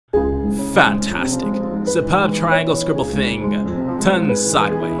Fantastic. Superb triangle scribble thing. Turn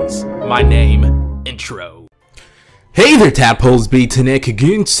sideways. My name, intro. Hey there, tadpoles, Nick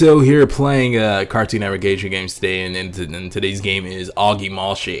again. So here playing Cartoon Network games today, and today's game is Oggy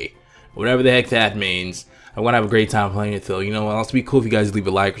Moshi. Whatever the heck that means. I'm gonna have a great time playing it though. You know what, it'll be cool if you guys leave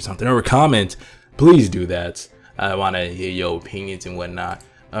a like or something, or a comment. Please do that. I wanna hear your opinions and whatnot.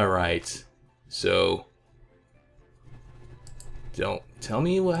 Alright. So don't tell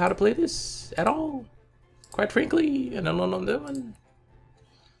me how to play this at all. Quite frankly, I don't know what I'm doing.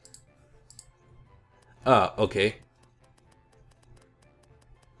 Okay.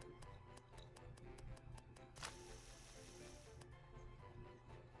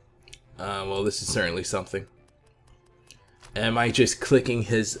 Well, this is certainly something. Am I just clicking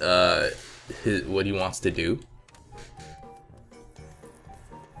his what he wants to do?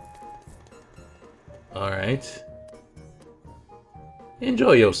 Alright.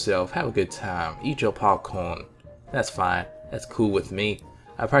 Enjoy yourself, have a good time, eat your popcorn. That's fine, that's cool with me.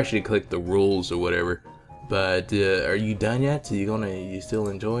 I probably should click the rules or whatever. But are you done yet? You still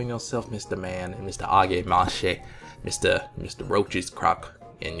enjoying yourself, Mr. Man and Mr. Oggy Moshi, Mr. Roach's croc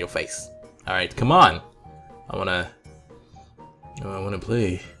in your face? Alright, come on. I wanna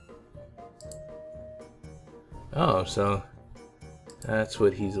play. Oh, so that's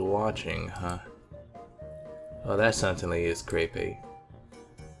what he's watching, huh? Oh, that certainly is creepy.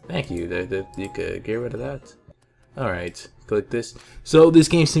 Thank you. You could get rid of that. Alright, click this. So this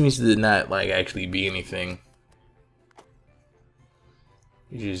game seems to not like actually be anything.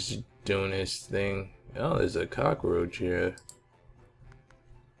 He's just doing his thing. Oh, there's a cockroach here.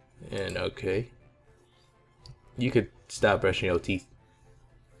 And okay. You could stop brushing your teeth.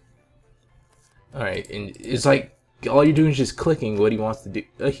 Alright, and it's like all you're doing is just clicking what he wants to do.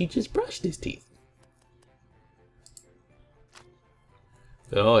 He just brushed his teeth.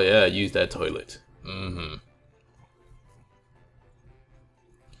 Oh yeah, use that toilet.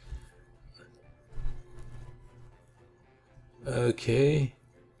 Okay.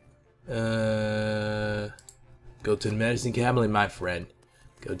 Go to the medicine cabinet, my friend.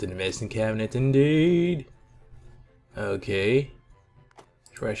 Go to the medicine cabinet indeed. Okay.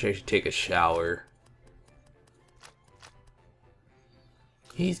 Try to actually take a shower.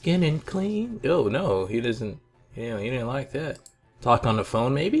 He's getting clean. Oh no, he doesn't. Yeah, he didn't like that. Talk on the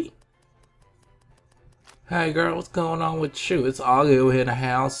phone, maybe? Hey girl, what's going on with you? It's Oggy over here in the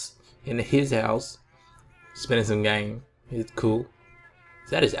house, in his house, spending some game. It's cool.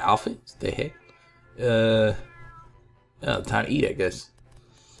 Is that his outfit? What the heck? Oh, time to eat, I guess.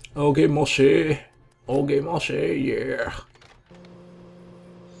 Oggy Moshi. Oggy Moshi, yeah.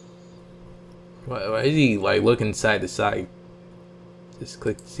 Why is he like looking side to side? Just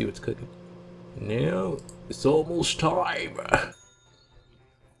click to see what's cooking. No, it's almost time.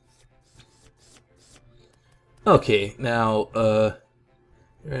 Okay, now,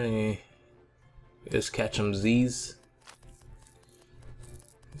 ready? Just catch some Z's.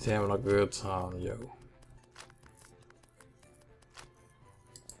 He's having a good time, yo.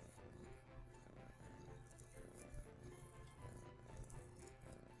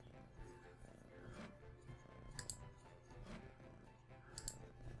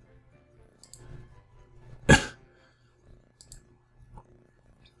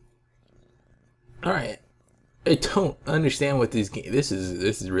 Alright. I don't understand what this game. This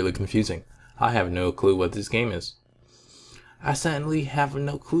is really confusing. I have no clue what this game is. I certainly have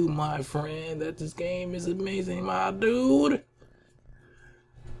no clue, my friend, that this game is amazing, my dude.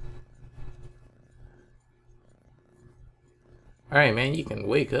 Alright, man, you can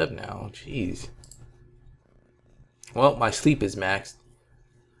wake up now. Jeez. Well, my sleep is maxed.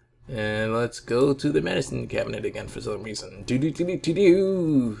 And let's go to the medicine cabinet again for some reason.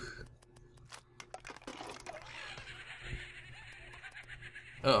 Do-do-do-do-do-do.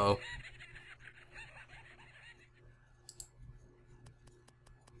 Uh-oh.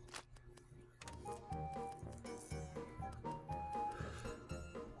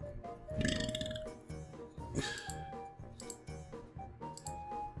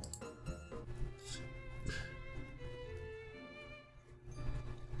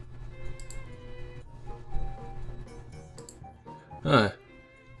 Huh.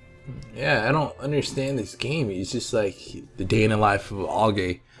 Yeah, I don't understand this game. It's just like the day in the life of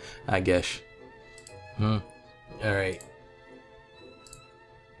Oggy, I guess. Alright.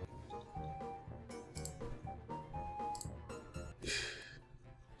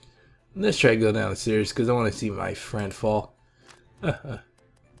 Let's try to go down the stairs because I want to see my friend fall.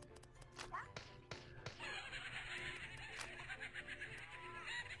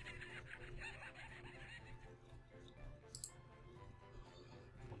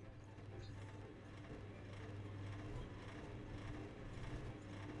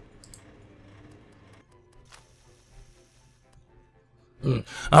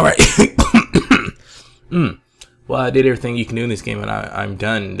 Alright. Well, I did everything you can do in this game, and I'm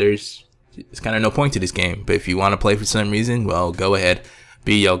done. There's kind of no point to this game. But if you want to play for some reason, well, go ahead.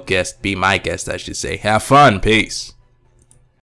 Be your guest. Be my guest, I should say. Have fun. Peace.